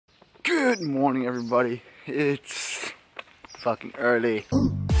Good morning, everybody. It's fucking early.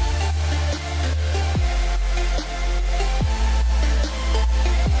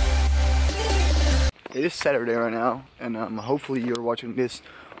 It is Saturday right now, and hopefully you're watching this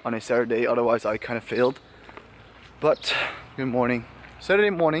on a Saturday, otherwise I kind of failed. But good morning, Saturday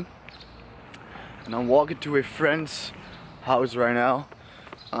morning, and I'm walking to a friend's house right now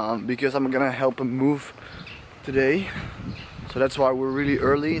because I'm gonna help him move today. So that's why we're really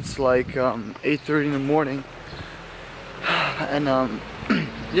early. It's like 8:30 in the morning, and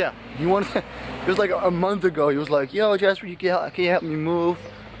yeah, he wanted. It was like a month ago. He was like, "Yo, Jasper, can you help me move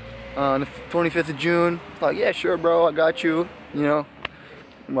on the 25th of June?" Like, yeah, sure, bro, I got you. You know,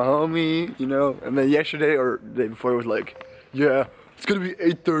 my homie. You know. And then yesterday or the day before, it was like, "Yeah, it's gonna be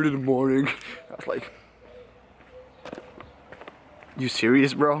 8:30 in the morning." I was like, "You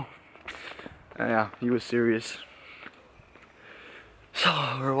serious, bro?" And yeah, he was serious. So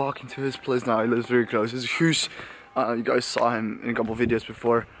we're walking to his place now. He lives very close. It's huge. You guys saw him in a couple of videos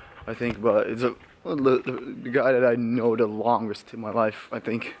before, I think, but it's the guy that I know the longest in my life, I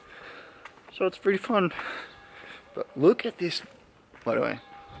think. So it's pretty fun. But look at this, by the way.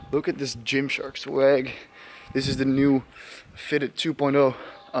 Look at this Gymshark swag. This is the new fitted 2.0.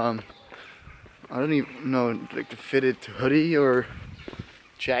 I don't even know, like the fitted hoodie or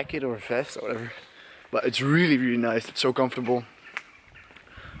jacket or vest or whatever. But it's really, really nice. It's so comfortable.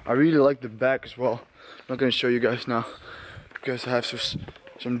 I really like the back as well. I'm not gonna show you guys now because I have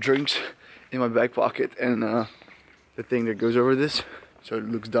some drinks in my back pocket and the thing that goes over this, so it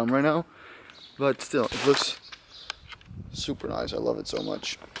looks dumb right now, but still it looks super nice. I love it so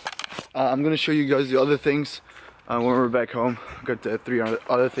much. I'm gonna show you guys the other things when we're back home. I've got the 3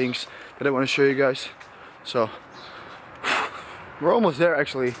 other things that I want to show you guys. So we're almost there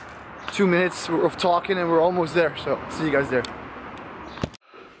actually. 2 minutes of talking and we're almost there, so see you guys there.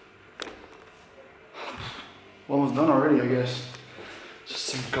 Almost done already, I guess.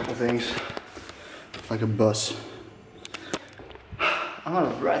 Just a couple things, like a bus. I'm out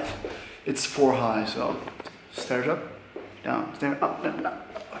of breath. It's 4 high, so stairs up, down, stairs up, down, down.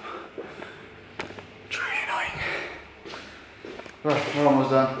 It's really annoying. Well, we're almost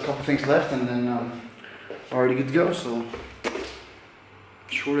done. A couple things left, and then already good to go. So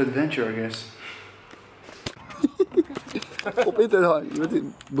short adventure, I guess. Op internet, je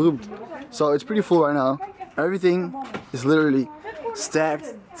bent beroemd. So it's pretty full right now. Everything is literally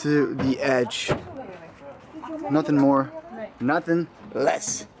stacked to the edge. Nothing more, nothing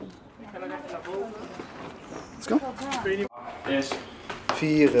less. Let's go. Yes.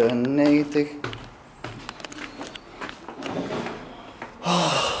 94.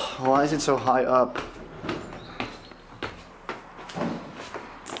 Why is it so high up?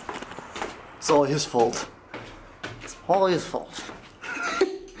 It's all his fault. It's all his fault.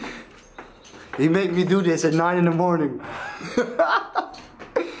 He made me do this at 9 in the morning.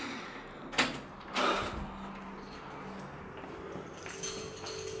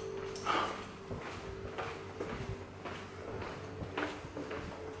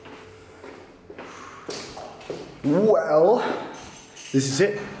 Well, this is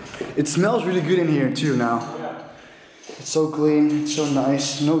it. It smells really good in here too now. It's so clean, it's so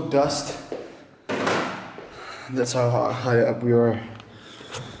nice, no dust. That's how high up we are.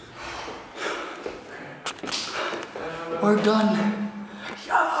 We're done.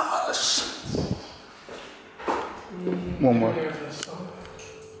 Yes. One more.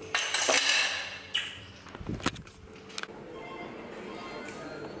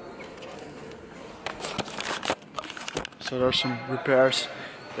 So there are some repairs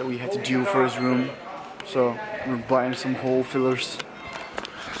that we had to do for his room. So we're buying some hole fillers.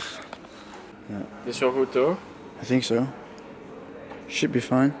 Yeah. Is wel goed toch? I think so. Should be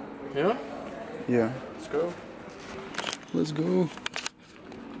fine. Yeah? Yeah. Let's go. Let's go.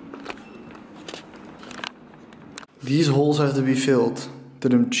 These holes have to be filled.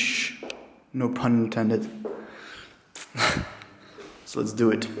 No pun intended. So let's do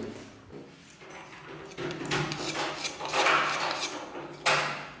it.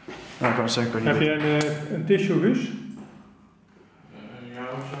 Nou, ik kan zeggen, heb je een tissue, Guus? Ja,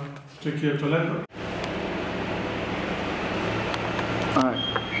 of zo. Een stukje toilet.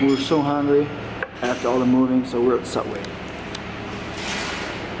 Alright, we're so hungry after all the moving, so we're at Subway.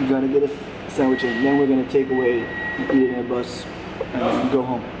 We're gonna get a sandwich and then we're gonna take away and eat in a bus and go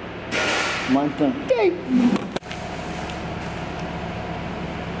home. Mine's done. Yay!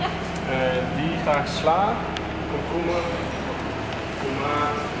 Die graag sla, komkommer,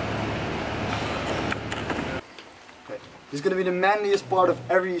 tomaat. This is gonna be the manliest part of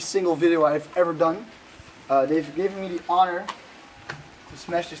every single video I've ever done. They've given me the honor to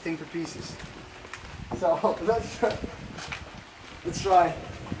smash this thing to pieces. So let's try.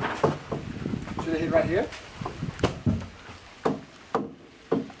 Should I hit right here?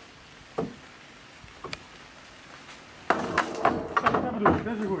 Dat bedoel ik,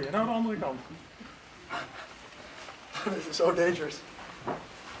 dat is een goeie. Nou de andere kant. This is so dangerous.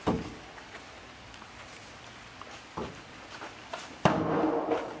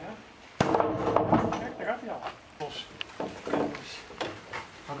 Kijk, daar gaat hij al. Los.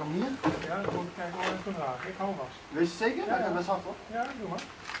 Ga ik hem hier? Ja, dan moet ik kijken hoe ik hem draag. Ik hou hem vast. Weet je zeker? Ja, best hard toch? Ja, doe maar.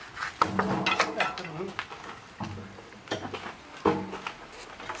 Ja, dat bedoel ik.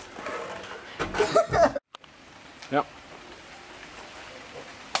 Ja.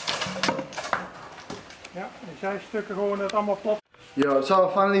 Ja, dus jij stukken gewoon het allemaal plat. Yo, so I'm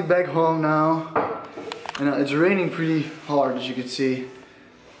finally back home now. And it's raining pretty hard, as you can see.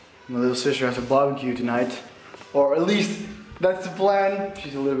 My little sister has a barbecue tonight. Or at least that's the plan.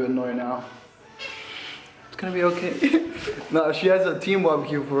 She's a little bit annoyed now. It's gonna be okay. No, she has a team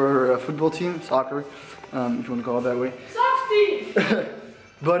barbecue for her football team, soccer, if you want to call it that way.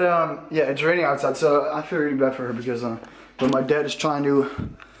 But yeah, it's raining outside, so I feel really bad for her because but my dad is trying to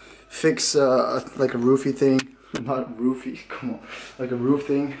fix like a roofy thing. Not roofy, come on, like a roof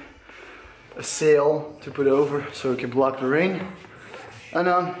thing, a sail to put over so it can block the rain. And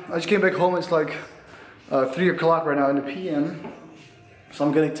I just came back home. It's like 3 o'clock right now in the PM. So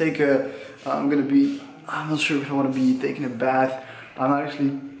I'm gonna take I'm not sure if I want to be taking a bath. I'm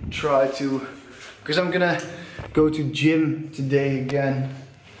actually try to, because I'm gonna go to gym today again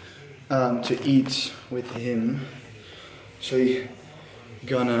to eat with him. So you're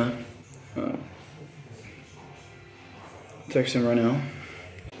gonna text him right now.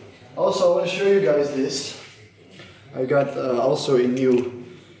 Also, I want to show you guys this. I got also a new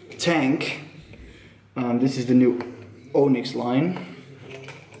tank. This is the new Onyx line,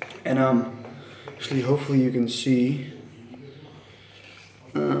 and actually, hopefully you can see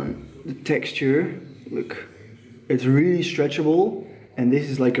the texture. Look, it's really stretchable, and this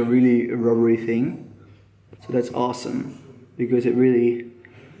is like a really rubbery thing. So that's awesome because it really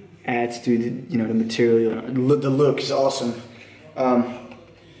adds to the, the material. The look is awesome.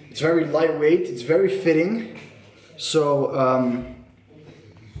 It's very lightweight. It's very fitting. So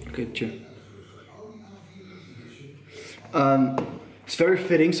okay, chill. It's very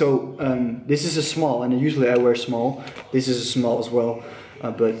fitting. So this is a small, and usually I wear small. This is a small as well,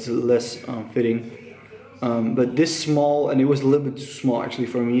 but it's less fitting. But this small, and it was a little bit too small actually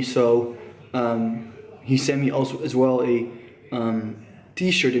for me. So he sent me also as well a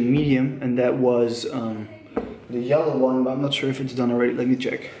t-shirt in medium, and that was the yellow one, but I'm not sure if it's done already. Let me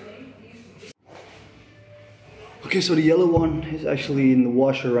check. Okay, so the yellow one is actually in the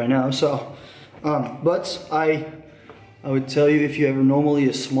washer right now. So, but I would tell you, if you have normally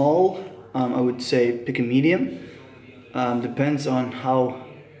a small, I would say pick a medium. Depends on how.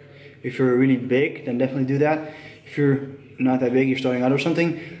 If you're really big, then definitely do that. If you're not that big, you're starting out or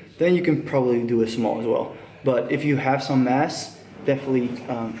something, then you can probably do a small as well. But if you have some mass, definitely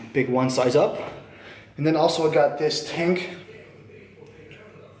pick one size up. And then also I got this tank,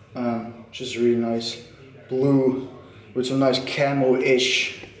 which is really nice, blue with some nice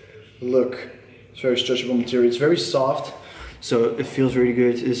camo-ish look. It's very stretchable material. It's very soft, so it feels really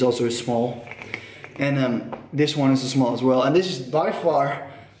good. It's also a small, and this one is a small as well. And this is by far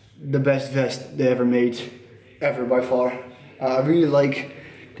the best vest they ever made, by far. I really like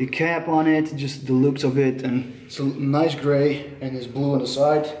the cap on it, just the looks of it, and it's a nice gray and it's blue on the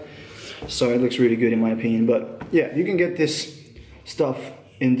side, so it looks really good in my opinion. But yeah, you can get this stuff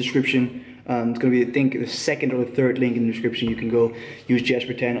in the description. It's gonna be, I think, the second or the third link in the description. You can go use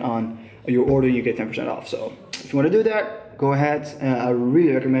Jasper10 on your order and you get 10% off. So if you want to do that, go ahead. I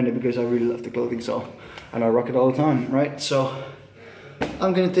really recommend it because I really love the clothing, so, and I rock it all the time, right? So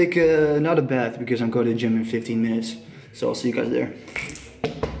I'm gonna take another bath because I'm going to the gym in 15 minutes. So I'll see you guys there.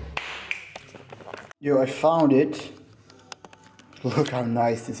 Yo, I found it. Look how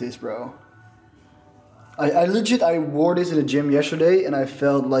nice this is, bro. I legit, I wore this in the gym yesterday and I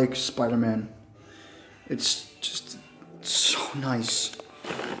felt like Spider-Man. It's just so nice.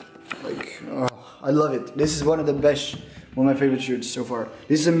 Like, oh, I love it. This is one of my favorite shirts so far.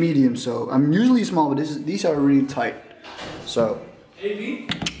 This is a medium, so I'm usually small, but these are really tight. So.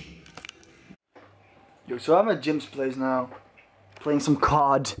 Yo, so I'm at Jim's place now, playing some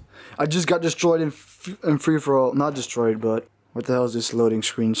COD. I just got destroyed in free-for-all. Not destroyed, but what the hell is this loading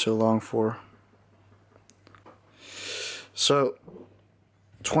screen so long for? So,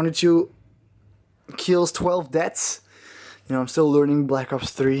 22 kills, 12 deaths. You know, I'm still learning Black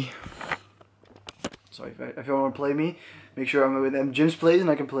Ops 3. So if you want to play me, make sure I'm with Jim's plays and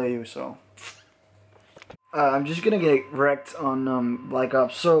I can play you. So I'm just gonna get wrecked on Black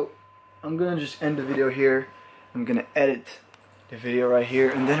Ops. So I'm gonna just end the video here. I'm gonna edit the video right here,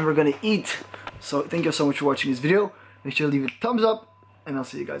 and then we're gonna eat. So thank you so much for watching this video. Make sure to leave a thumbs up, and I'll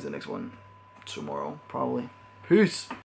see you guys in the next one tomorrow, probably. Peace.